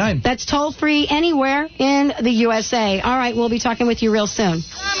 1-800-930-2819. That's toll free anywhere in the USA. All right, we'll be talking with you real soon.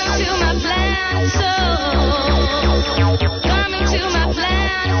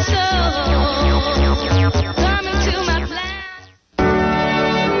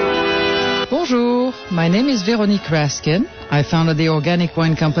 Bonjour, my name is Veronique Raskin. I founded the Organic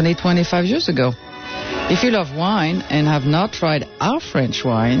Wine Company 25 years ago. If you love wine and have not tried our French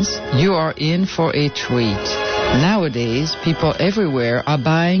wines, you are in for a treat. Nowadays, people everywhere are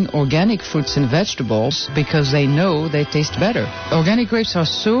buying organic fruits and vegetables because they know they taste better. Organic grapes are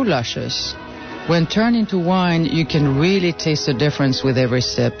so luscious. When turned into wine, you can really taste the difference with every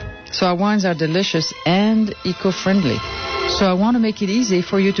sip. So our wines are delicious and eco-friendly. So I want to make it easy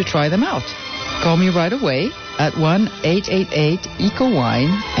for you to try them out. Call me right away at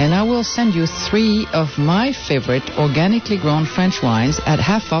 1-888-ECO-WINE and I will send you 3 of my favorite organically grown French wines at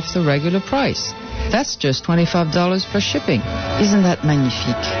half off the regular price. That's just $25 plus shipping. Isn't that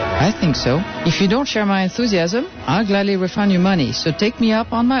magnifique? I think so. If you don't share my enthusiasm, I'll gladly refund your money. So take me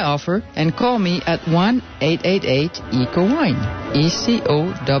up on my offer and call me at 1-888-ECO-WINE.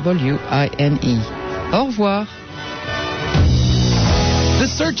 ECOWINE. Au revoir. The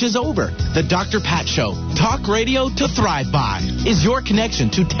search is over. The Dr. Pat Show, talk radio to thrive by, is your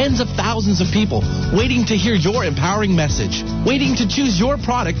connection to tens of thousands of people waiting to hear your empowering message, waiting to choose your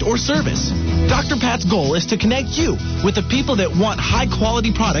product or service. Dr. Pat's goal is to connect you with the people that want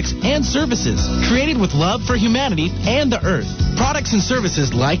high-quality products and services created with love for humanity and the earth. Products and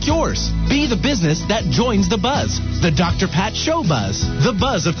services like yours. Be the business that joins the buzz. The Dr. Pat Show buzz. The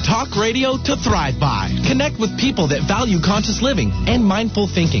buzz of talk radio to thrive by. Connect with people that value conscious living and mindful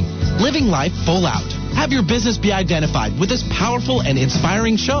thinking. Living life full out. Have your business be identified with this powerful and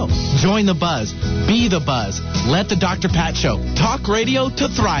inspiring show. Join the buzz. Be the buzz. Let the Dr. Pat Show, talk radio to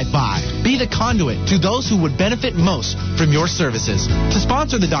thrive by. Be the conduit to those who would benefit most from your services. To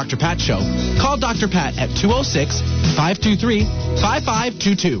sponsor the Dr. Pat Show, call Dr. Pat at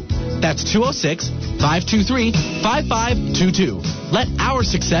 206-523-5522. That's 206-523-5522. Let our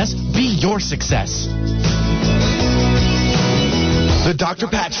success be your success. The Dr.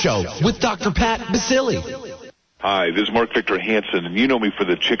 Pat Show with Dr. Pat Basili. Hi, this is Mark Victor Hansen, and you know me for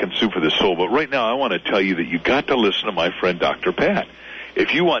the chicken soup for the soul, but right now I want to tell you that you got to listen to my friend Dr. Pat.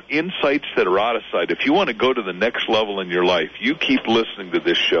 If you want insights that are out of sight, if you want to go to the next level in your life, you keep listening to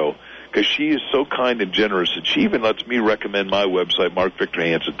this show, because she is so kind and generous, and she even lets me recommend my website,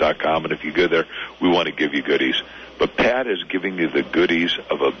 markvictorhansen.com, and if you go there, we want to give you goodies. But Pat is giving you the goodies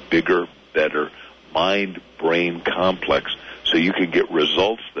of a bigger, better mind-brain complex, so you can get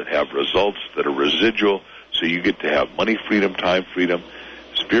results that are residual, so you get to have money freedom, time freedom,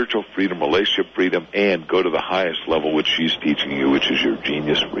 spiritual freedom, relationship freedom, and go to the highest level, which she's teaching you, which is your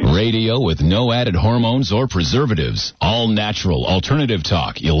genius freedom. Radio with no added hormones or preservatives. All natural alternative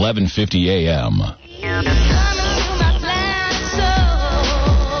talk, 1150 a.m.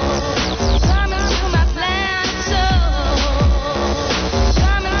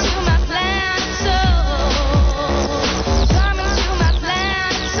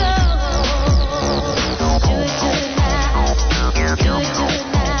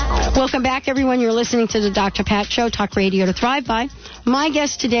 Welcome back, everyone. You're listening to the Dr. Pat Show, Talk Radio to Thrive By. My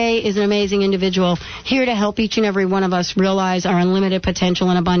guest today is an amazing individual here to help each and every one of us realize our unlimited potential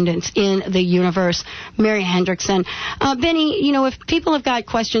and abundance in the universe, Mary Hendrickson. Benny, you know, if people have got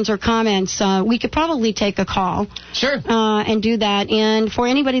questions or comments, we could probably take a call. Sure. And do that. And for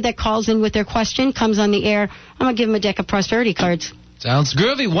anybody that calls in with their question, comes on the air, I'm going to give them a deck of prosperity cards. Sounds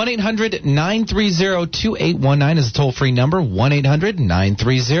groovy. 1-800-930-2819 is the toll-free number.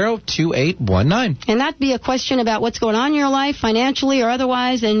 1-800-930-2819. And that'd be a question about what's going on in your life, financially or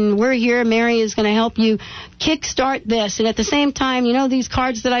otherwise, and we're here. Mary is going to help you kickstart this. And at the same time, you know, these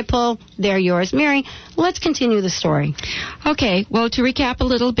cards that I pull, they're yours. Mary, let's continue the story. Okay, well, to recap a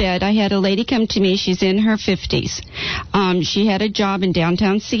little bit, I had a lady come to me. She's in her 50s. She had a job in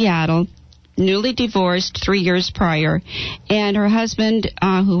downtown Seattle, newly divorced 3 years prior, and her husband,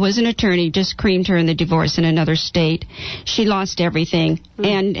 who was an attorney, just creamed her in the divorce in another state. She lost everything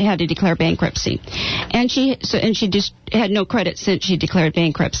and had to declare bankruptcy, and she just had no credit since she declared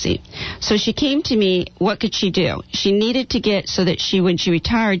bankruptcy. So she came to me. What could she do? She needed to get so that when she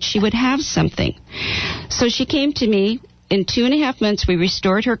retired, she would have something. So she came to me. In 2.5 months, we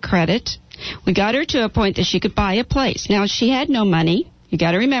restored her credit. We got her to a point that she could buy a place. Now, she had no money. You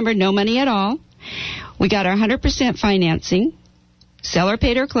got to remember, no money at all. We got her 100% financing. Seller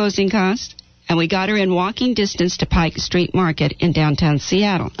paid her closing costs, and we got her in walking distance to Pike Street Market in downtown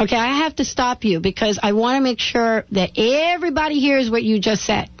Seattle. Okay, I have to stop you because I want to make sure that everybody hears what you just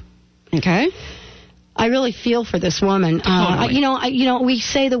said. Okay. I really feel for this woman. Totally. You know, we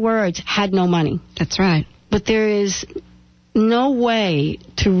say the words, had no money. That's right. But there is no way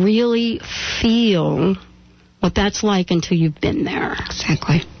to really feel what that's like until you've been there.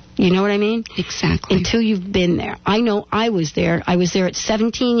 Exactly. You know what I mean? Exactly. Until you've been there. I know I was there. I was there at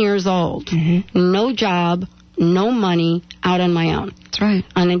 17 years old. Mm-hmm. No job, no money, out on my own. That's right.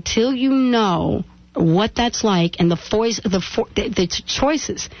 And until you know what that's like and the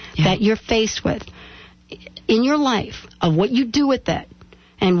choices that you're faced with in your life of what you do with that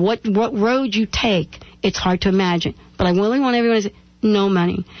and what road you take, it's hard to imagine. But I really want everyone to say, no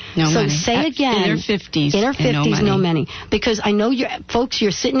money. No so money. Say again. In their 50s. In our 50s, no money. Because I know you're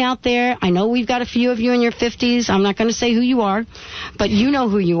sitting out there. I know we've got a few of you in your 50s. I'm not going to say who you are, but you know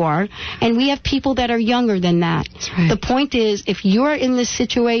who you are. And we have people that are younger than that. That's right. The point is, if you're in this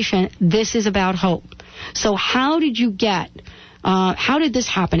situation, this is about hope. So how did you how did this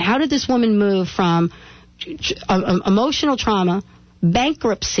happen? How did this woman move from emotional trauma,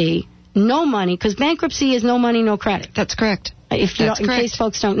 bankruptcy, no money, because bankruptcy is no money, no credit. That's correct. In case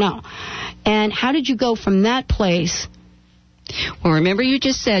folks don't know. And how did you go from that place? Well, remember you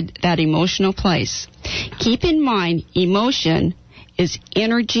just said that emotional place. Keep in mind, emotion is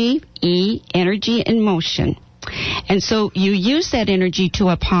energy, energy in motion. And so you use that energy to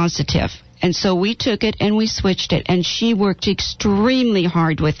a positive. And so we took it and we switched it. And she worked extremely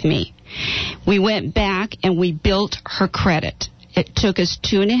hard with me. We went back and we built her credit. It took us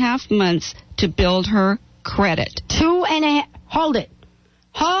 2.5 months to build her credit. 2.5. Hold it.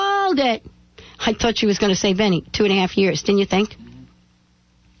 I thought she was going to say, Benny, 2.5 years. Didn't you think?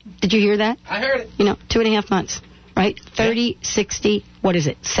 Did you hear that? I heard it. 2.5 months, right? 30, 60, what is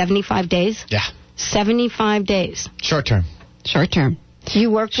it, 75 days? Yeah. 75 days. Short term.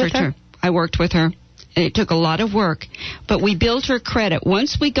 You worked with her? I worked with her. And it took a lot of work. But we built her credit.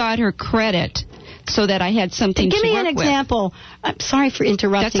 Once we got her credit, so that I had something to work with. Give me an example. I'm sorry for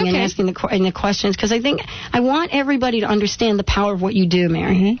interrupting and asking the questions, because I think I want everybody to understand the power of what you do,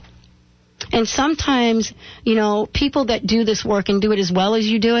 Mary. Mm-hmm. And sometimes, people that do this work and do it as well as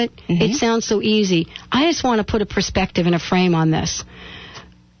you do it, it sounds so easy. I just want to put a perspective and a frame on this.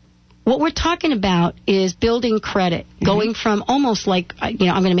 What we're talking about is building credit, going from almost like, I'm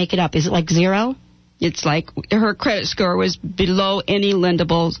going to make it up. Is it like 0? It's like her credit score was below any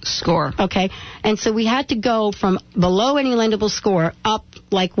lendable score. Okay. And so we had to go from below any lendable score up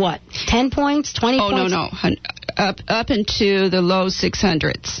like what? 10 points? 20 points? Oh, no. Up into the low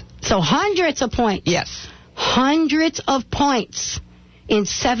 600s. So hundreds of points. Yes. Hundreds of points in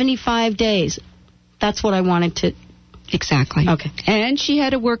 75 days. That's what I wanted to... Exactly. Okay. And she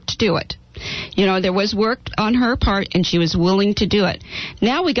had to work to do it. There was work on her part, and she was willing to do it.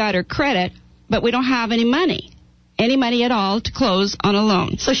 Now we got her credit, but we don't have any money at all to close on a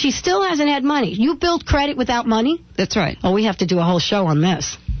loan. So she still hasn't had money. You build credit without money? That's right. Oh, we have to do a whole show on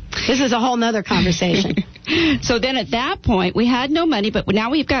this. This is a whole nother conversation. So then at that point, we had no money, but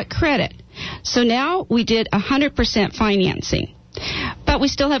now we've got credit. So now we did 100% financing. But we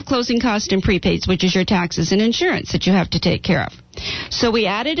still have closing costs and prepaids, which is your taxes and insurance that you have to take care of. So we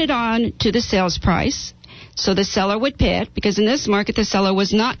added it on to the sales price. So the seller would pay it, because in this market, the seller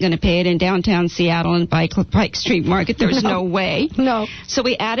was not going to pay it in downtown Seattle and Pike Street Market. There's no way. No. So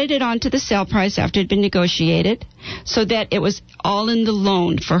we added it on to the sale price after it had been negotiated, so that it was all in the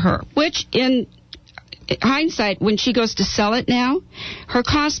loan for her, which in hindsight, when she goes to sell it now, her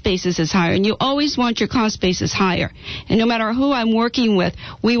cost basis is higher, and you always want your cost basis higher. And no matter who I'm working with,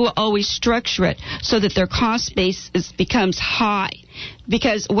 we will always structure it so that their cost basis becomes high,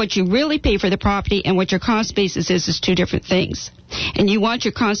 because what you really pay for the property and what your cost basis is two different things. And you want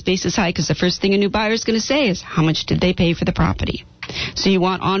your cost basis high, because the first thing a new buyer is going to say is, how much did they pay for the property? So you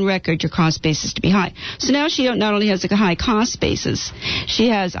want on record your cost basis to be high. So now she not only has a high cost basis, she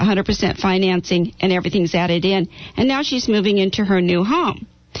has 100% financing and everything's added in. And now she's moving into her new home.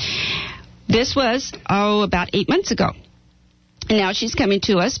 This was, about 8 months ago. And now she's coming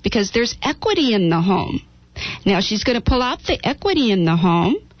to us because there's equity in the home. Now she's going to pull out the equity in the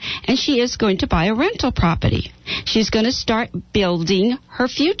home, and she is going to buy a rental property. She's going to start building her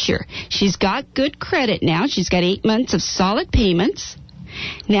future. She's got good credit now. She's got 8 months of solid payments.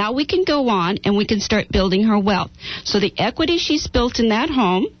 Now we can go on and we can start building her wealth. So the equity she's built in that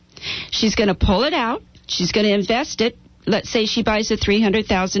home, she's going to pull it out. She's going to invest it. Let's say she buys a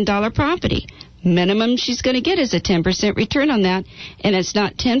 $300,000 property. Minimum she's going to get is a 10% return on that, and it's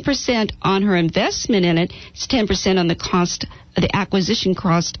not 10% on her investment in it, it's 10% on the cost, the acquisition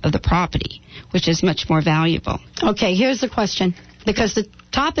cost of the property, which is much more valuable. Okay, here's the question, because the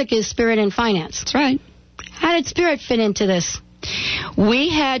topic is spirit and finance. That's right. How did spirit fit into this? We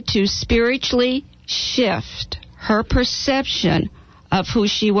had to spiritually shift her perception of who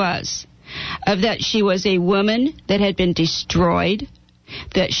she was, of that she was a woman that had been destroyed,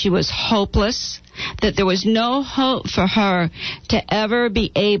 that she was hopeless, that there was no hope for her to ever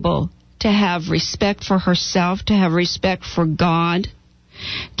be able to have respect for herself, to have respect for God,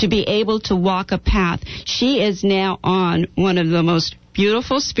 to be able to walk a path. She is now on one of the most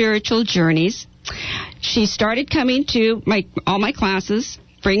beautiful spiritual journeys. She started coming to all my classes,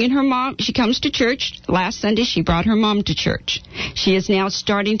 bringing her mom. She comes to church. Last Sunday, she brought her mom to church. She is now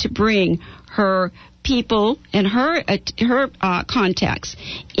starting to bring her people and her contacts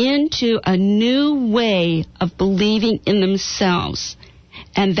into a new way of believing in themselves.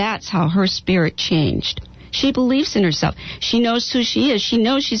 And that's how her spirit changed. She believes in herself. She knows who she is. She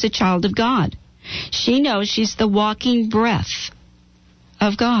knows she's a child of God. She knows she's the walking breath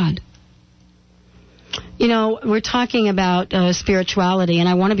of God. We're talking about spirituality, and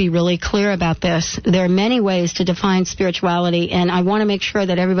I want to be really clear about this. There are many ways to define spirituality, and I want to make sure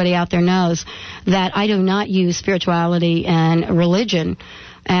that everybody out there knows that I do not use spirituality and religion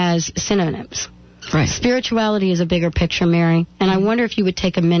as synonyms. Right. Spirituality is a bigger picture, Mary, and I wonder if you would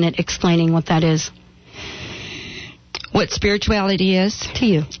take a minute explaining what that is. What spirituality is? To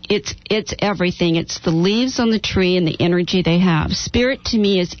you. It's everything. It's the leaves on the tree and the energy they have. Spirit to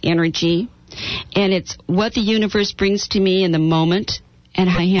me is energy. And it's what the universe brings to me in the moment and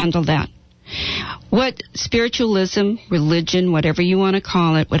how I handle that. What spiritualism, religion, whatever you want to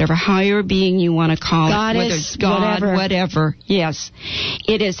call it, whatever higher being you want to call Goddess, it, whether it's God, whatever, yes.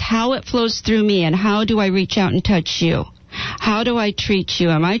 It is how it flows through me, and how do I reach out and touch you? How do I treat you?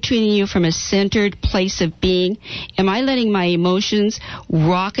 Am I treating you from a centered place of being? Am I letting my emotions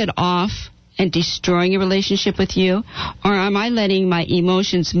rocket off and destroying a relationship with you? Or am I letting my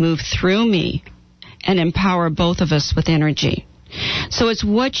emotions move through me and empower both of us with energy? So it's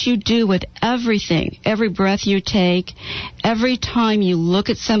what you do with everything, every breath you take, every time you look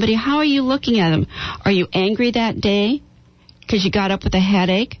at somebody. How are you looking at them? Are you angry that day because you got up with a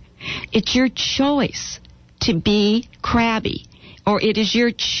headache? It's your choice to be crabby, or it is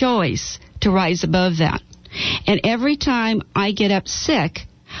your choice to rise above that. And every time I get up sick,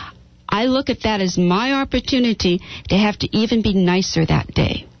 I look at that as my opportunity to have to even be nicer that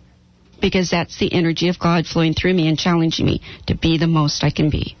day, because that's the energy of God flowing through me and challenging me to be the most I can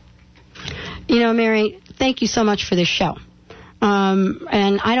be. You know, Mary, thank you so much for this show.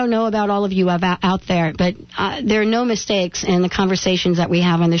 And I don't know about all of you out there, but there are no mistakes in the conversations that we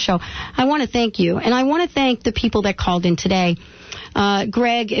have on the show. I want to thank you, and I want to thank the people that called in today.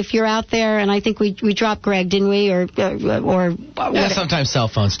 Greg, if you're out there, and I think we dropped Greg, didn't we? Or yeah, sometimes cell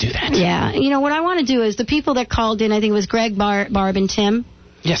phones do that. Yeah. You know, what I want to do is the people that called in, I think it was Greg, Barb, and Tim.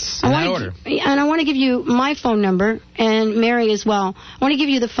 Yes, in that order. And I want to give you my phone number, and Mary as well. I want to give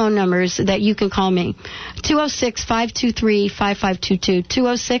you the phone numbers that you can call me. 206-523-5522.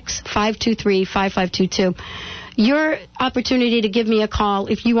 206-523-5522. Your opportunity to give me a call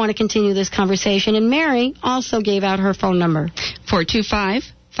if you want to continue this conversation. And Mary also gave out her phone number.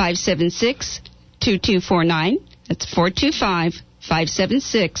 425-576-2249. That's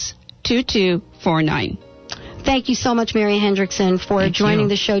 425-576-2249. Thank you so much, Mary Hendrickson, for joining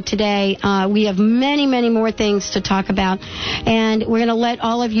the show today. We have many, many more things to talk about, and we're going to let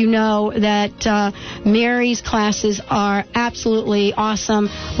all of you know that Mary's classes are absolutely awesome.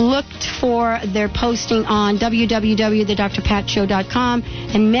 Look for their posting on www.thedrpatshow.com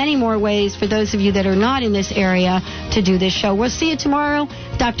and many more ways for those of you that are not in this area to do this show. We'll see you tomorrow.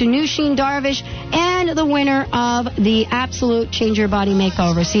 Dr. Nushin Darvish and the winner of the Absolute Change Your Body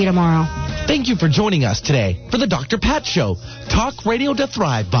Makeover. See you tomorrow. Thank you for joining us today for the Dr. Pat Show, talk radio to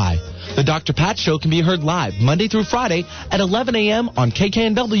thrive by. The Dr. Pat Show can be heard live Monday through Friday at 11 a.m. on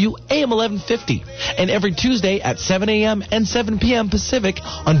KKNW AM 1150 and every Tuesday at 7 a.m. and 7 p.m. Pacific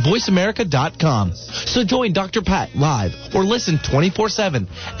on VoiceAmerica.com. So join Dr. Pat live or listen 24/7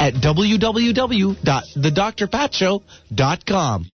 at www.thedrpatshow.com.